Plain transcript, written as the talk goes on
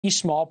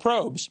small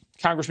probes.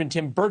 Congressman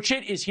Tim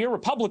Burchett is here,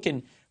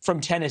 Republican from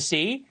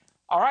Tennessee.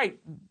 All right,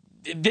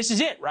 this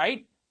is it,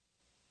 right?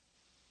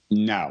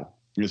 No,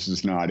 this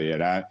is not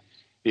it.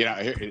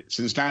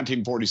 Since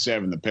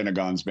 1947, the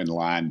Pentagon's been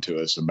lying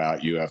to us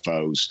about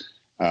UFOs,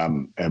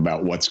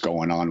 about what's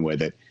going on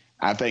with it.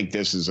 I think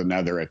this is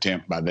another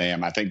attempt by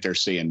them. I think they're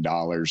seeing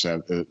dollars.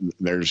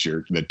 There's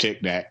the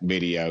Tic Tac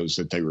videos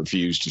that they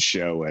refused to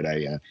show at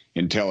a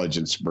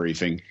intelligence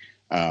briefing.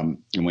 And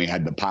we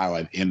had the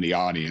pilot in the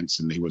audience,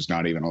 and he was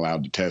not even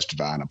allowed to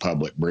testify in a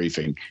public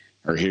briefing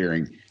or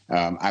hearing.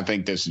 I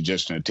think this is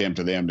just an attempt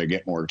of them to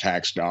get more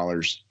tax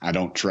dollars. I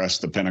don't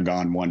trust the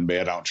Pentagon one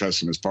bit. I don't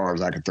trust them as far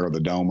as I could throw the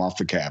dome off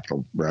the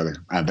Capitol, brother.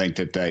 I think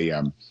that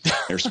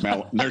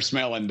they're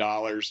smelling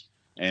dollars,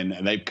 and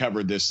they've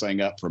covered this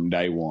thing up from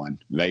day one.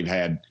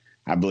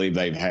 I believe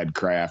they've had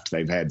craft.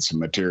 They've had some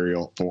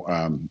material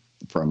from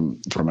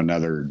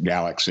another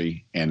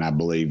galaxy, and I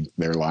believe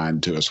they're lying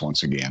to us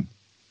once again.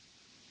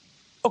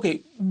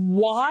 Okay,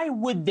 why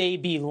would they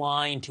be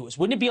lying to us?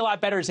 Wouldn't it be a lot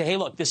better to say, hey,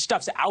 look, this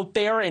stuff's out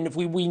there, and if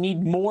we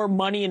need more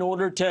money in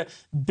order to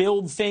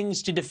build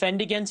things to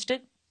defend against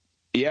it?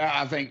 Yeah,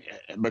 I think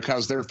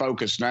because their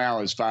focus now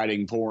is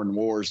fighting foreign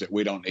wars that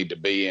we don't need to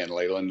be in,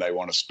 Leland. They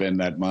want to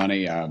spend that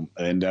money, as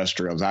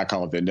I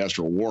call it, the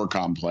industrial war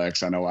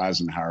complex. I know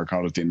Eisenhower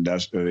called it the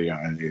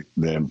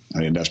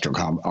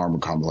industrial armor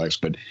complex,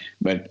 but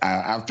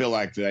I feel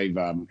like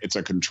it's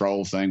a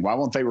control thing. Why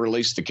won't they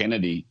release the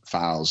Kennedy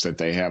files that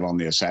they have on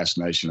the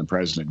assassination of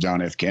President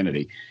John F.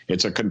 Kennedy?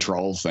 It's a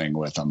control thing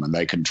with them, and if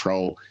they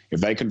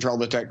control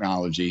the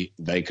technology,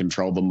 they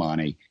control the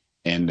money.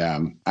 And,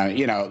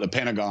 the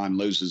Pentagon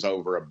loses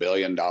over $1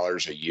 billion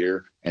a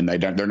year, and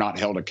they're not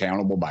held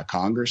accountable by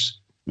Congress.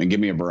 I mean, give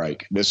me a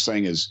break. This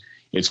thing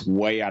it's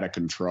way out of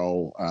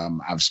control.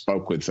 I've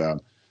spoke with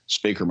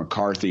Speaker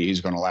McCarthy. He's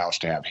going to allow us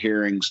to have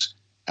hearings.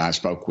 I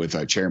spoke with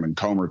Chairman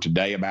Comer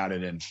today about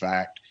it, in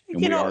fact,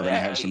 and we are going to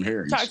have some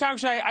hearings.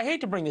 Congressman, I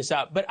hate to bring this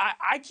up, but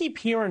I keep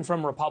hearing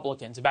from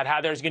Republicans about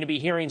how there's going to be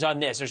hearings on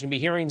this, there's going to be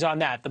hearings on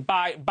that, the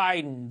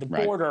Biden, the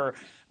border,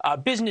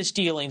 business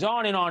dealings,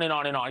 on and on and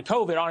on and on,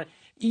 COVID, on.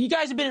 You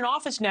guys have been in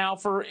office now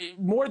for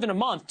more than a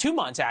month, 2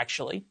 months,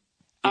 actually,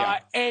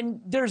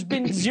 and there's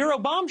been zero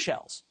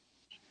bombshells.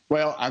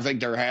 Well, I think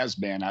there has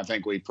been. I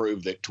think we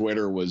proved that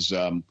Twitter was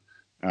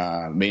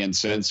being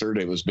censored.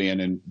 It was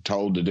being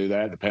told to do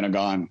that. The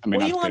Pentagon, the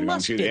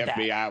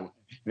FBI.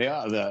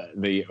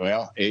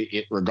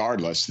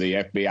 Regardless, the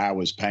FBI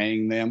was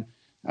paying them.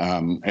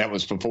 That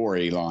was before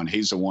Elon.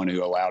 He's the one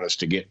who allowed us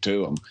to get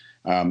to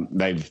them.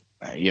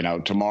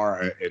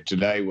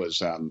 Today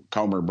was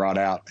Comer brought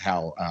out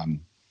how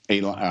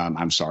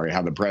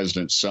how the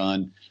president's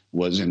son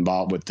was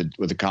involved with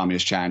the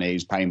communist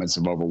Chinese, payments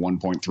of over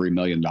 $1.3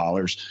 million.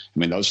 I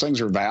mean, those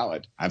things are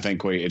valid. I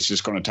think it's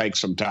just going to take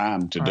some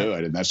time to do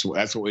it, and that's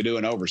what we do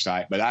in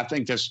oversight. But I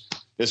think this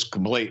is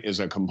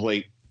a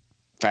complete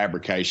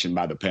fabrication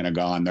by the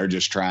Pentagon. They're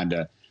just trying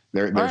to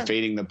they're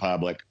feeding the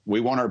public.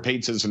 We want our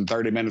pizzas in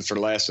 30 minutes or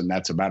less, and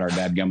that's about our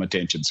dadgum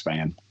attention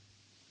span.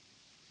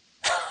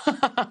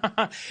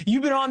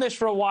 You've been on this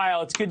for a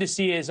while. It's good to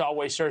see you as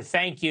always, sir.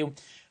 Thank you.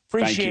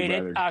 Appreciate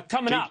it.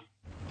 Coming up,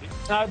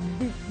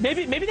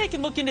 maybe they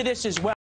can look into this as well.